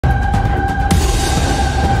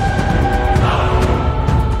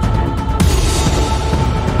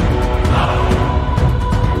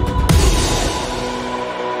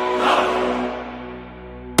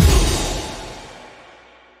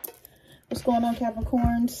going on,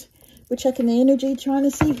 Capricorns? We're checking the energy, trying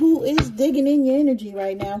to see who is digging in your energy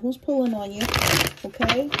right now. Who's pulling on you,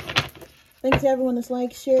 okay? Thanks to everyone that's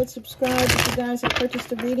liked, shared, subscribed. If you guys have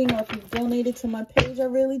purchased a reading or if you've donated to my page, I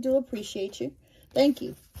really do appreciate you. Thank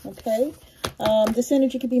you, okay? This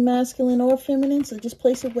energy could be masculine or feminine, so just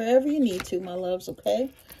place it wherever you need to, my loves,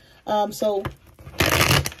 okay? So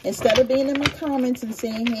instead of being in my comments and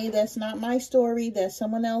saying, hey, that's not my story, that's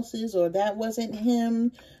someone else's, or that wasn't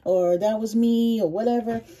him, or that was me, or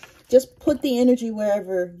whatever, just put the energy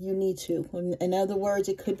wherever you need to. In other words,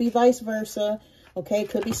 it could be vice versa, okay? It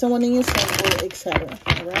could be someone in your circle, etc.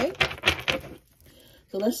 All right?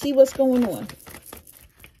 So let's see what's going on.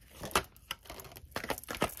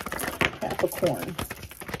 Capricorn.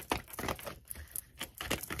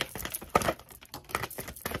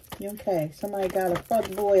 Okay, somebody got a fuck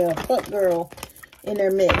boy or a fuck girl in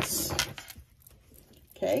their midst.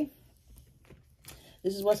 Okay.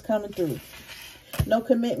 This is what's coming through. No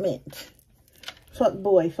commitment. Fuck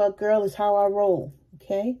boy, fuck girl is how I roll.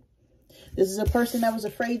 Okay. This is a person that was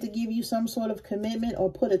afraid to give you some sort of commitment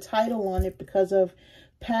or put a title on it because of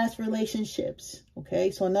past relationships.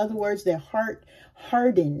 Okay. So in other words, their heart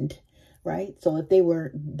hardened. Right? So if they were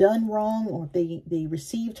done wrong or if they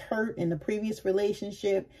received hurt in the previous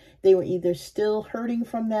relationship, they were either still hurting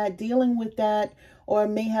from that, dealing with that, or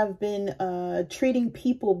may have been treating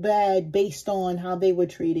people bad based on how they were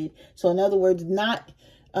treated. So in other words,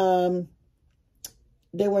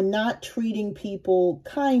 they were not treating people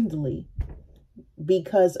kindly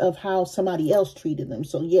because of how somebody else treated them.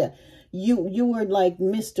 So yeah, you were like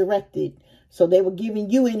misdirected. So they were giving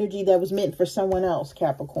you energy that was meant for someone else,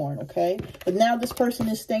 Capricorn, okay? But now this person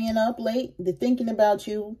is staying up late. They're thinking about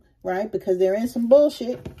you, right? Because they're in some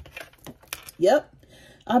bullshit. Yep.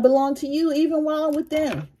 I belong to you even while I'm with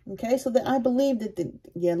them, okay? So that I believe that,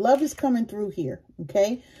 love is coming through here,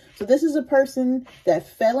 okay? So this is a person that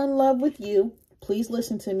fell in love with you. Please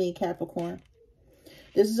listen to me, Capricorn.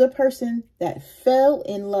 This is a person that fell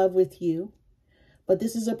in love with you. But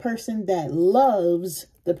this is a person that loves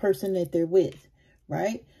the person that they're with,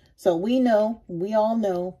 right? So we all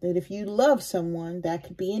know that if you love someone, that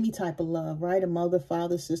could be any type of love, right? A mother,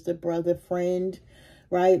 father, sister, brother, friend,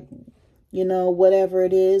 right? You know, whatever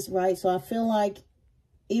it is, right? So I feel like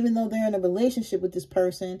even though they're in a relationship with this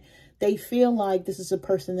person, they feel like this is a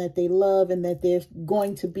person that they love and that they're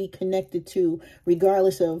going to be connected to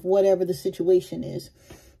regardless of whatever the situation is.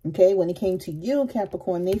 Okay, when it came to you,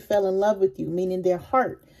 Capricorn, they fell in love with you, meaning their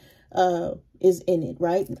heart is in it,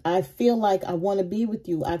 right? I feel like I want to be with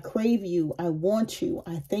you. I crave you. I want you.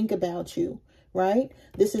 I think about you, right?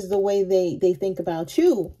 This is the way they think about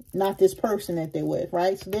you, not this person that they're with,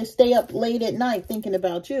 right? So they stay up late at night thinking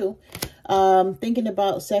about you, thinking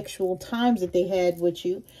about sexual times that they had with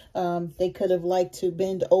you. They could have liked to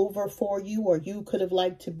bend over for you, or you could have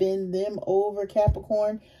liked to bend them over,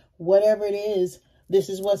 Capricorn. Whatever it is, this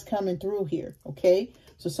is what's coming through here, okay?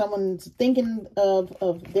 So someone's thinking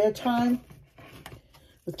of their time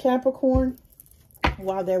with Capricorn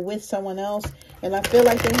while they're with someone else. And I feel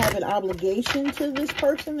like they have an obligation to this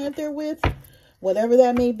person that they're with, whatever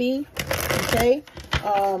that may be, okay?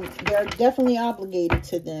 They're definitely obligated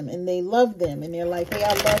to them and they love them. And they're like, hey,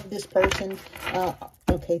 I love this person.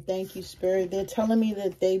 Okay, thank you, Spirit. They're telling me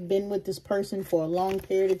that they've been with this person for a long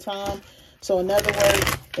period of time. So in other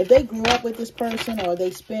words, if they grew up with this person or they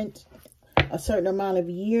spent a certain amount of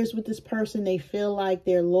years with this person, they feel like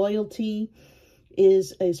their loyalty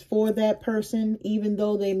is for that person, even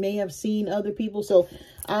though they may have seen other people. So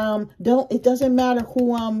it doesn't matter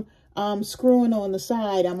who I'm screwing on the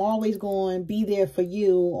side. I'm always going to be there for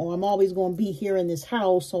you, or I'm always going to be here in this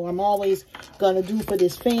house, or I'm always going to do for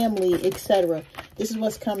this family, etc. This is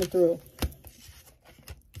what's coming through.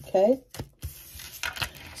 Okay?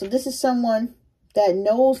 So this is someone that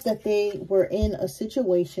knows that they were in a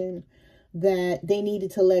situation that they needed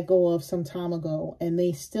to let go of some time ago, and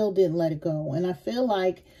they still didn't let it go. And I feel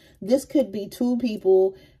like this could be two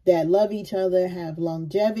people that love each other, have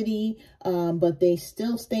longevity, but they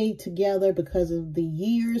still stayed together because of the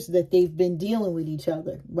years that they've been dealing with each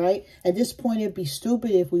other, right? At this point, it'd be stupid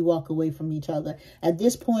if we walk away from each other. At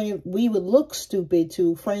this point, we would look stupid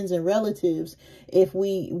to friends and relatives if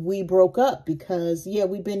we broke up because, yeah,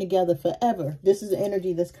 we've been together forever. This is the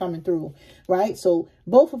energy that's coming through, right? So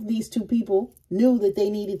both of these two people knew that they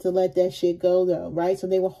needed to let that shit go, though, right? So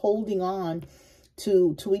they were holding on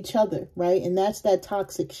to each other, right? And that's that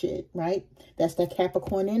toxic shit, right? That's that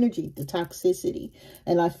Capricorn energy, the toxicity.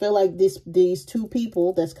 And I feel like these two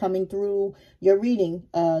people that's coming through your reading,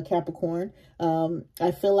 Capricorn,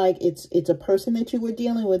 I feel like it's a person that you were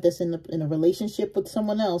dealing with that's in a relationship with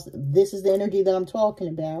someone else. This is the energy that I'm talking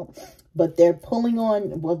about. but they're pulling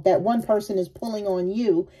on, well, that one person is pulling on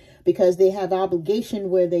you because they have obligation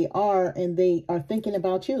where they are, and they are thinking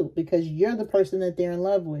about you because you're the person that they're in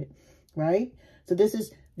love with, right? So this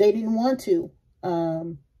is, they didn't want to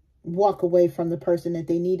walk away from the person that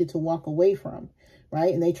they needed to walk away from,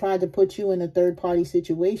 right? And they tried to put you in a third party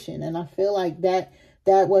situation. And I feel like that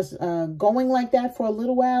was going like that for a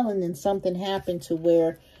little while, and then something happened to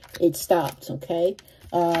where it stopped, okay?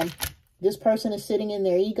 This person is sitting in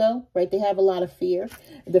their ego, right? They have a lot of fear.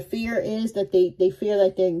 The fear is that they fear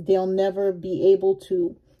that they'll never be able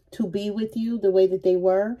to be with you the way that they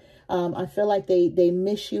were. I feel like they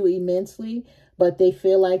miss you immensely, but they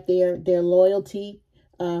feel like their loyalty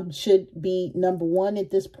should be number one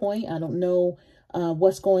at this point. I don't know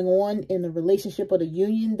what's going on in the relationship or the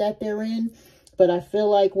union that they're in, but I feel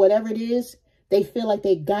like whatever it is, they feel like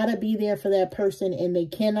they gotta be there for that person, and they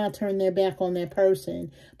cannot turn their back on that person.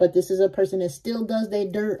 But this is a person that still does their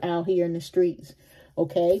dirt out here in the streets,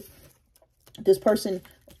 okay? This person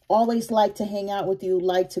always like to hang out with you,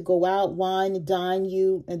 like to go out, wine and dine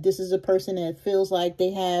you. And this is a person that feels like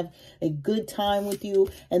they have a good time with you,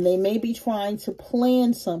 and they may be trying to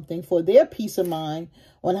plan something for their peace of mind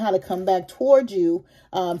on how to come back towards you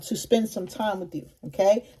to spend some time with you,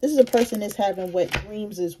 okay? This is a person that's having wet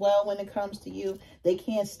dreams as well when it comes to you. They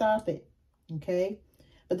can't stop it, okay?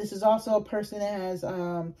 But this is also a person that has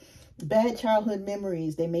bad childhood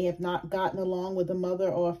memories. They may have not gotten along with a mother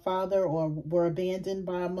or a father, or were abandoned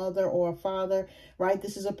by a mother or a father, right?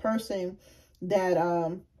 This is a person that,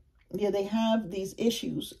 yeah, they have these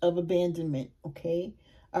issues of abandonment, okay?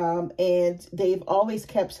 And they've always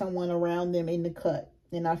kept someone around them in the cut.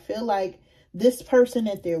 And I feel like this person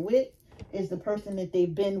that they're with is the person that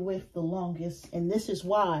they've been with the longest. And this is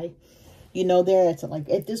why, you know, they're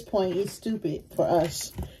at this point, it's stupid for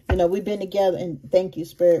us. You know, we've been together, and thank you,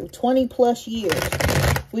 Spirit, 20 plus years.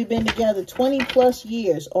 We've been together 20 plus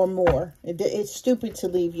years or more. It's stupid to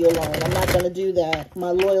leave you alone. I'm not going to do that.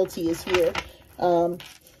 My loyalty is here. I'm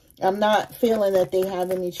not feeling that they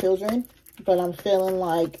have any children, but I'm feeling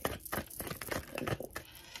like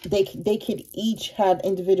they could each have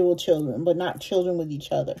individual children, but not children with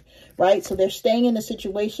each other, right? So they're staying in the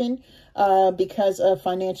situation because of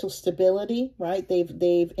financial stability, right?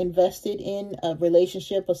 They've invested in a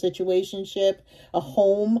relationship, a situationship, a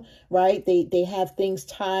home, right? They have things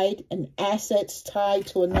tied and assets tied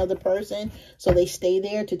to another person, so they stay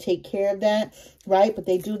there to take care of that, right? But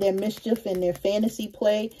they do their mischief and their fantasy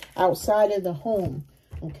play outside of the home,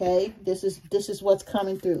 okay? This is what's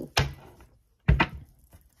coming through.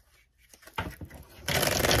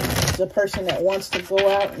 A person that wants to go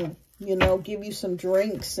out and, you know, give you some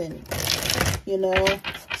drinks and, you know,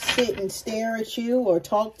 sit and stare at you or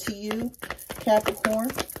talk to you, Capricorn.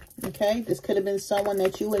 Okay, this could have been someone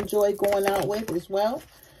that you enjoy going out with as well.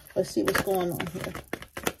 Let's see what's going on here.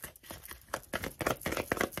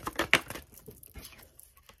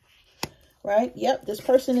 Right? Yep, this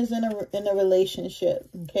person is in a relationship,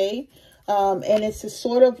 okay? And it's a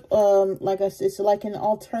sort of, like I said, it's like an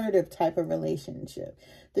alternative type of relationship.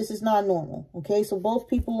 This is not normal, okay? So both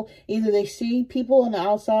people, either they see people on the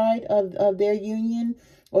outside of their union,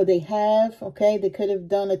 or they have, okay? They could have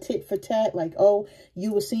done a tit for tat, like, oh,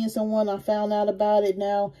 you were seeing someone, I found out about it,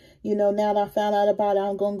 now, you know, now that I found out about it,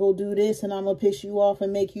 I'm going to go do this, and I'm going to piss you off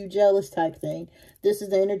and make you jealous type thing. This is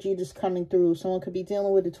the energy that's coming through. Someone could be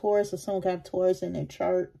dealing with a Taurus, or someone could have Taurus in their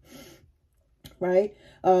chart, right?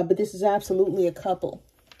 But this is absolutely a couple,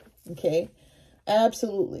 okay?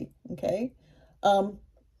 Absolutely, okay?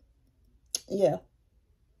 Yeah.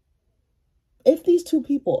 If these two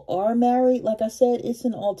people are married, like I said, it's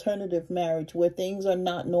an alternative marriage where things are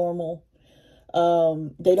not normal.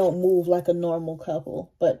 They don't move like a normal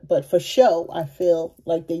couple, but for show, I feel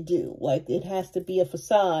like they do. Like it has to be a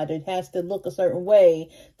facade. It has to look a certain way.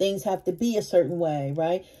 Things have to be a certain way,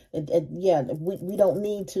 right? Yeah, we don't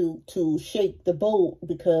need to shake the boat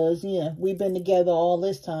because, yeah, we've been together all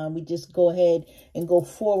this time. We just go ahead and go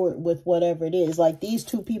forward with whatever it is. Like these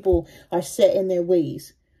two people are set in their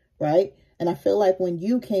ways, right? And I feel like when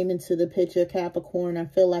you came into the picture, Capricorn, I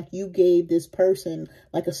feel like you gave this person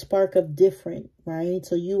like a spark of different, right?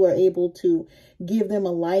 So you were able to give them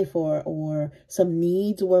a life, or some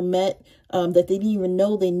needs were met that they didn't even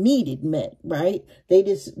know they needed met, right?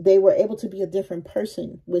 They were able to be a different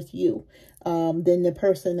person with you than the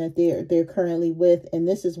person that they're currently with. And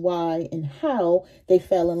this is why and how they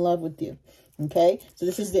fell in love with you. Okay, so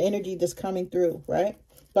this is the energy that's coming through, right?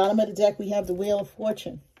 Bottom of the deck, we have the Wheel of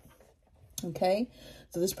Fortune. Okay,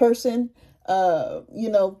 so this person, you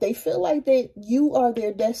know, they feel like you are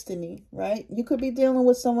their destiny, right? You could be dealing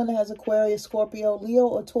with someone that has Aquarius, Scorpio, Leo,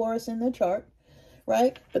 or Taurus in their chart,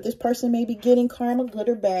 right? But this person may be getting karma, good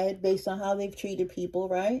or bad, based on how they've treated people,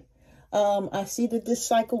 right? I see that this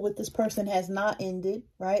cycle with this person has not ended,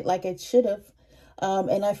 right? Like it should have.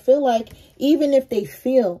 And I feel like even if they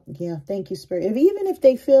feel, yeah, thank you, Spirit. Even if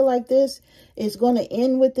they feel like this is going to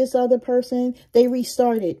end with this other person, they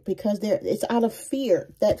restart it because it's out of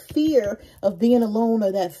fear. That fear of being alone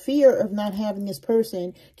or that fear of not having this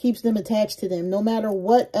person keeps them attached to them, no matter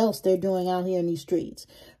what else they're doing out here in these streets,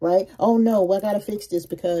 right? Oh no, I got to fix this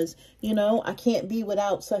because, you know, I can't be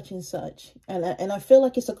without such and such. And I feel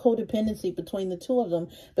like it's a codependency between the two of them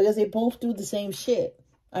because they both do the same shit.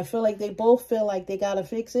 I feel like they both feel like they got to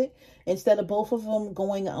fix it instead of both of them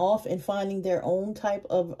going off and finding their own type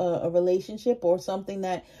of a relationship or something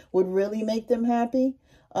that would really make them happy.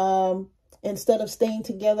 Instead of staying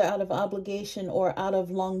together out of obligation or out of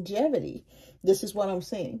longevity. This is what I'm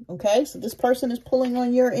seeing. Okay. So this person is pulling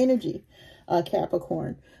on your energy,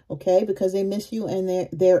 Capricorn. Okay. Because they miss you and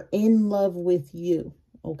they're in love with you.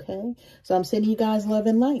 Okay. So I'm sending you guys love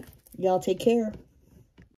and light. Y'all take care.